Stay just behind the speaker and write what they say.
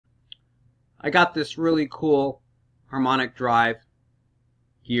I got this really cool harmonic drive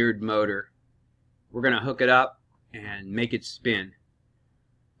geared motor. We're going to hook it up and make it spin.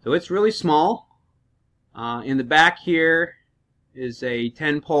 So it's really small. In the back here is a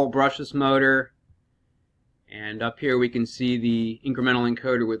 10-pole brushless motor, and up here we can see the incremental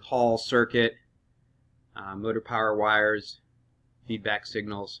encoder with Hall circuit, motor power wires, feedback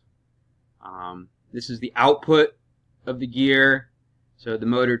signals. This is the output of the gear, so the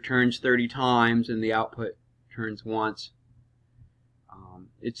motor turns 30 times and the output turns once.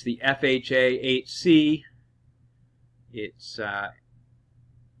 It's the FHA-8C. It's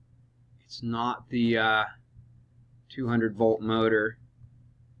not the 200-volt motor,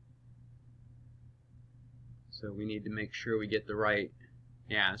 so we need to make sure we get the right.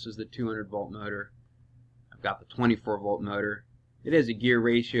 Yeah, this is the 200-volt motor. I've got the 24-volt motor. It has a gear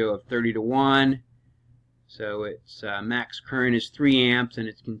ratio of 30-to-1, so its max current is 3 amps and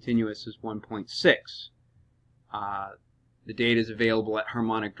its continuous is 1.6. The data is available at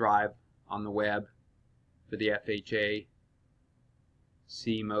Harmonic Drive on the web for the FHA-8C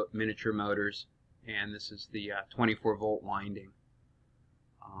miniature motors, and this is the 24-volt winding.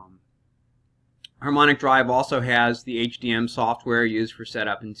 Harmonic Drive also has the HDM software used for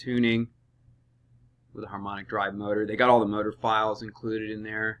setup and tuning with a Harmonic Drive motor. They got all the motor files included in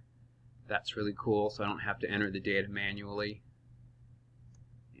there. That's really cool, so I don't have to enter the data manually.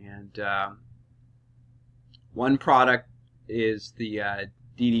 And one product is the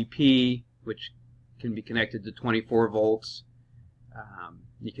DDP, which can be connected to 24 volts.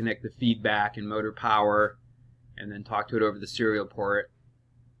 You connect the feedback and motor power and then talk to it over the serial port.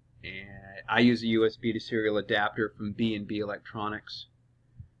 And I use a USB to serial adapter from B&B Electronics.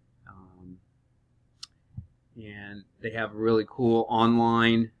 And they have a really cool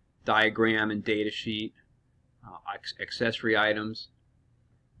online diagram and data sheet, accessory items.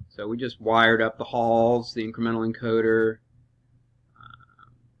 So we just wired up the Halls, the incremental encoder,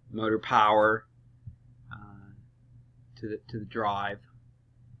 motor power to the drive,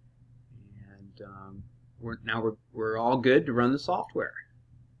 and we're all good to run the software.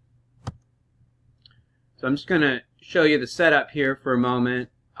 So I'm just going to show you the setup here for a moment.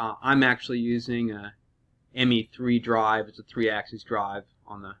 I'm actually using a ME3 drive. It's a 3-axis drive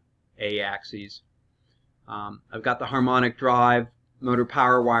on the A-axis. I've got the Harmonic Drive motor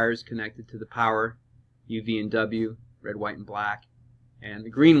power wires connected to the power UV and W, red, white, and black, and the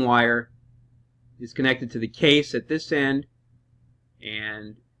green wire is connected to the case at this end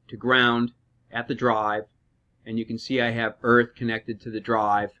and to ground at the drive. And you can see I have earth connected to the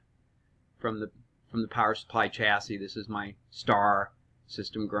drive from the power supply chassis. This is my star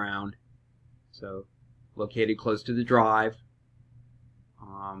system ground, so located close to the drive.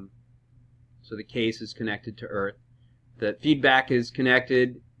 So the case is connected to earth. The feedback is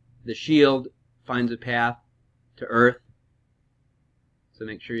connected. The shield finds a path to earth, so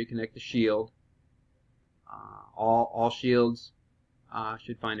make sure you connect the shield. All shields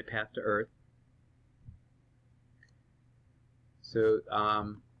should find a path to earth. So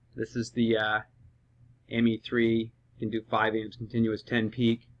this is the ME3. Can do 5 amps continuous 10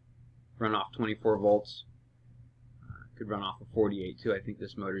 peak, run off 24 volts. Could run off of 48 too. I think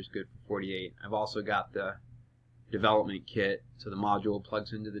this motor is good for 48. I've also got the development kit, so the module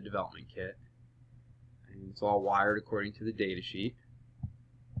plugs into the development kit, and it's all wired according to the data sheet.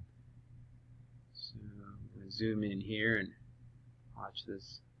 So I'm going to zoom in here and watch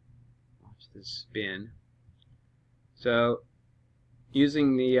this spin. So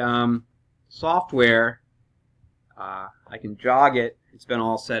using the software, I can jog it. It's been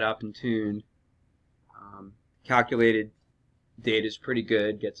all set up and tuned. Calculated data is pretty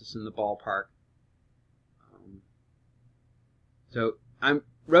good, gets us in the ballpark. So I'm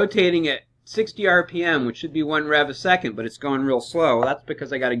rotating at 60 RPM, which should be 1 rev a second, but it's going real slow. Well, that's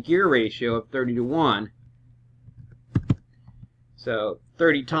because I got a gear ratio of 30-to-1. So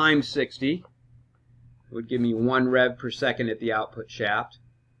 30 times 60 would give me 1 rev per second at the output shaft.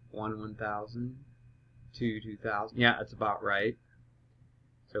 1,000, 2,000. Yeah, that's about right.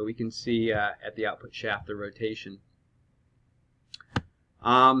 So we can see at the output shaft the rotation.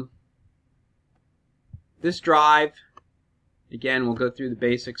 This drive, again, we'll go through the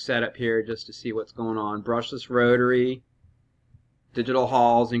basic setup here just to see what's going on. Brushless rotary, digital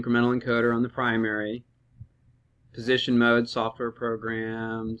Halls, incremental encoder on the primary, position mode, software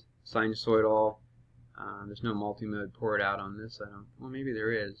programmed, sinusoidal. There's no multi-mode port out on this. Well, maybe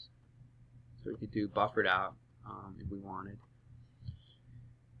there is. So we could do buffered out if we wanted.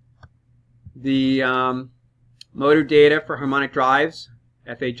 The motor data for harmonic drives,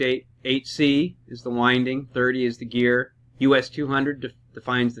 FHA-8C is the winding, 30 is the gear, US200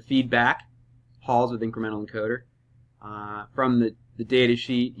 defines the feedback, Halls with incremental encoder. From the data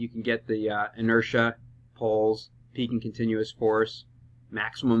sheet, you can get the inertia, poles, peak and continuous force,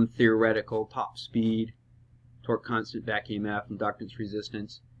 maximum theoretical top speed, torque constant, back EMF, inductance,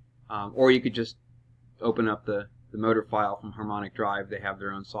 resistance. Or you could just open up the motor file from Harmonic Drive. They have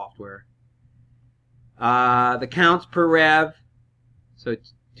their own software. The counts per rev, so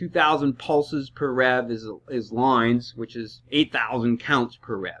it's 2,000 pulses per rev is lines, which is 8,000 counts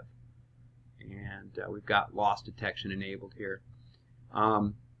per rev. And we've got loss detection enabled here.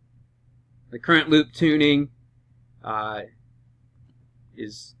 The current loop tuning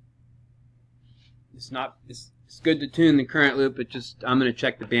is it's good to tune the current loop, but just I'm going to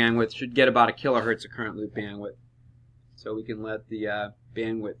check the bandwidth. Should get about 1 kilohertz of current loop bandwidth, so we can let the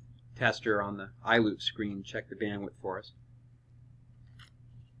bandwidth tester on the iLoop screen check the bandwidth for us.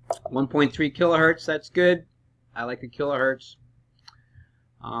 1.3 kilohertz, that's good. I like 1 kilohertz.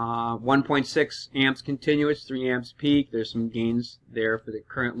 1.6 amps continuous, 3 amps peak. There's some gains there for the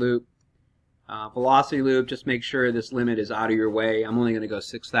current loop. Velocity loop, just make sure this limit is out of your way. I'm only going to go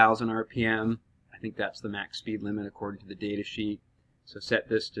 6,000 RPM. I think that's the max speed limit according to the data sheet. So set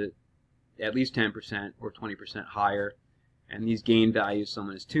this to at least 10% or 20% higher. And these gain values,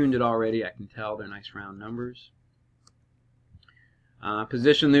 someone has tuned it already. I can tell they're nice round numbers.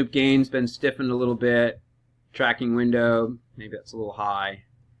 Position loop gain's been stiffened a little bit. Tracking window, maybe that's a little high.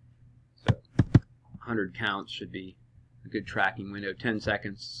 So 100 counts should be a good tracking window. 10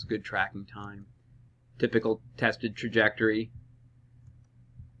 seconds, good tracking time. Typical tested trajectory.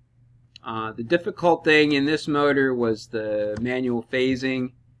 The difficult thing in this motor was the manual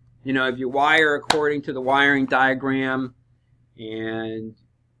phasing. You know, if you wire according to the wiring diagram, and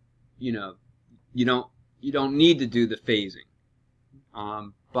you know, you don't need to do the phasing.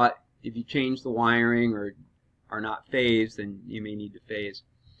 But if you change the wiring or are not phased, then you may need to phase.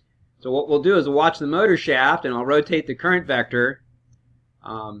 So what we'll do is we'll watch the motor shaft, and I'll rotate the current vector.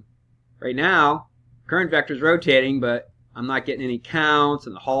 Right now, current vector is rotating, but I'm not getting any counts,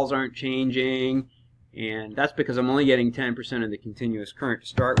 and the Halls aren't changing, and that's because I'm only getting 10% of the continuous current to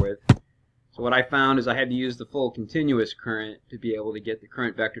start with. So what I found is I had to use the full continuous current to be able to get the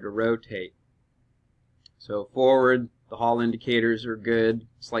current vector to rotate. So forward, the Hall indicators are good,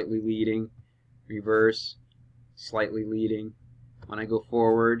 slightly leading. Reverse, slightly leading. When I go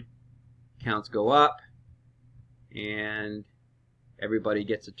forward, counts go up, and everybody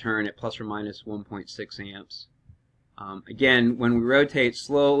gets a turn at plus or minus 1.6 amps. Again, when we rotate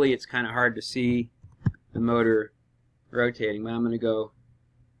slowly, it's kind of hard to see the motor rotating, but I'm going to go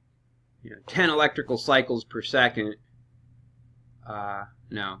 10 electrical cycles per second.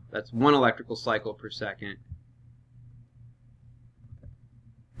 No, that's 1 electrical cycle per second.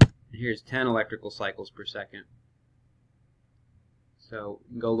 Here's 10 electrical cycles per second. So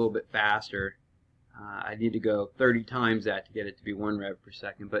we can go a little bit faster. I need to go 30 times that to get it to be 1 rev per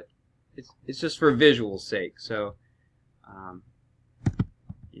second, but it's just for visual sake. So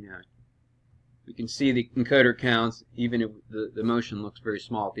we can see the encoder counts even if the motion looks very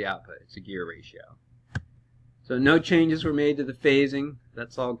small at the output. It's a gear ratio. So no changes were made to the phasing.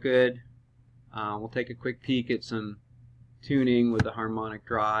 That's all good. We'll take a quick peek at some tuning with the Harmonic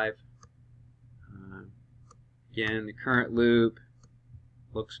Drive. Again, the current loop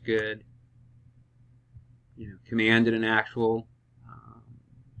looks good. Commanded and actual.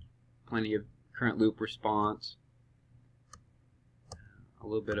 Plenty of current loop response. A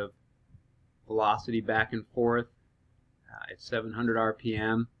little bit of velocity back and forth at 700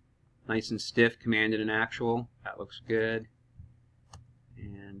 RPM. Nice and stiff, commanded and actual. That looks good.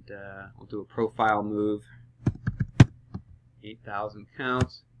 And we'll do a profile move. 8,000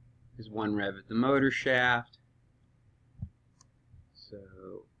 counts is 1 rev at the motor shaft. So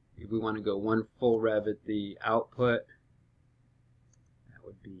if we want to go 1 full rev at the output, that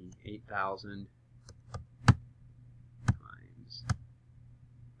would be 8,000 times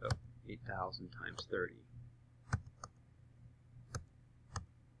 8,000 times 30.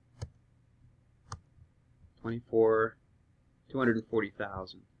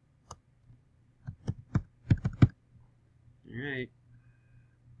 240,000. Alright.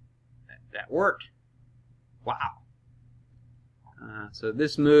 That worked. Wow. So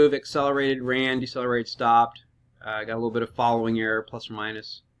this move accelerated, ran, decelerated, stopped. Got a little bit of following error, plus or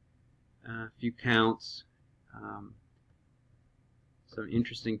minus a few counts. Some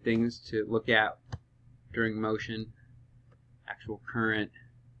interesting things to look at during motion. Actual current,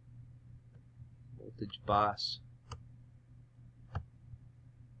 voltage bus,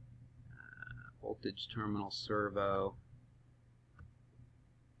 voltage terminal servo,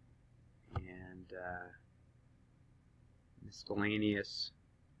 and miscellaneous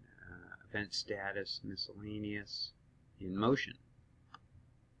vent status, miscellaneous, in motion.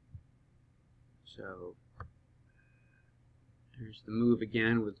 So there's the move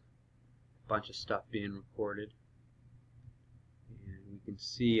again with a bunch of stuff being recorded. And we can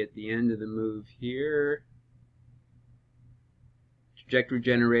see at the end of the move here, trajectory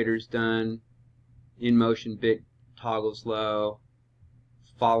generator's done, in motion bit toggles low,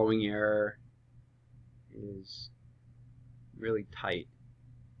 following error is really tight.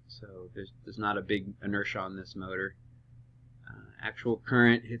 So there's not a big inertia on this motor. Actual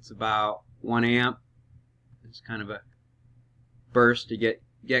current hits about 1 amp. It's kind of a burst to get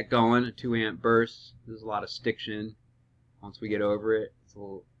going, a 2 amp burst. There's a lot of stiction. Once we get over it, it's a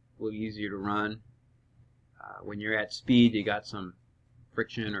little easier to run. When you're at speed, you got some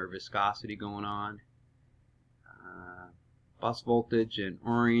friction or viscosity going on. Bus voltage in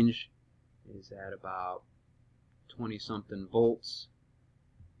orange is at about 20 something volts,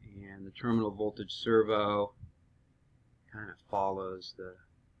 and the terminal voltage servo kind of follows the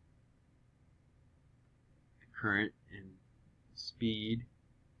current and speed.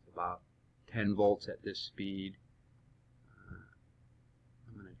 It's about 10 volts at this speed.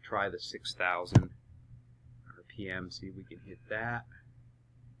 I'm going to try the 6,000 RPM, see if we can hit that.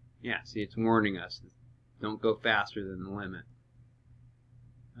 Yeah, see, it's warning us, don't go faster than the limit.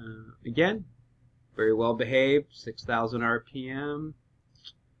 Again, very well behaved, 6,000 RPM.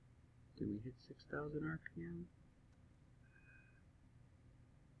 Did we hit 6,000 RPM?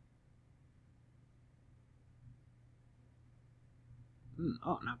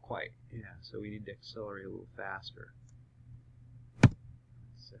 Oh, not quite. Yeah, so we need to accelerate a little faster.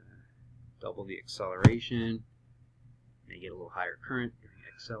 Let's double the acceleration. May get a little higher current during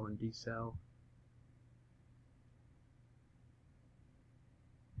accel and decel.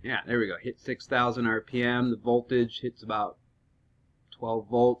 Yeah, there we go. Hit 6,000 RPM. The voltage hits about 12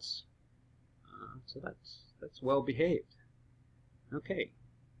 volts. So that's well behaved. Okay.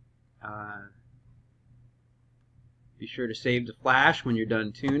 Be sure to save the flash when you're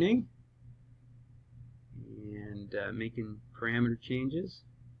done tuning and making parameter changes.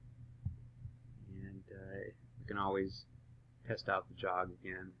 And you can always test out the jog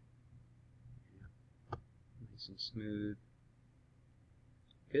again. Yeah. Nice and smooth.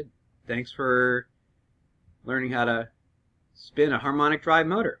 Good. Thanks for learning how to spin a harmonic drive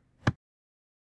motor.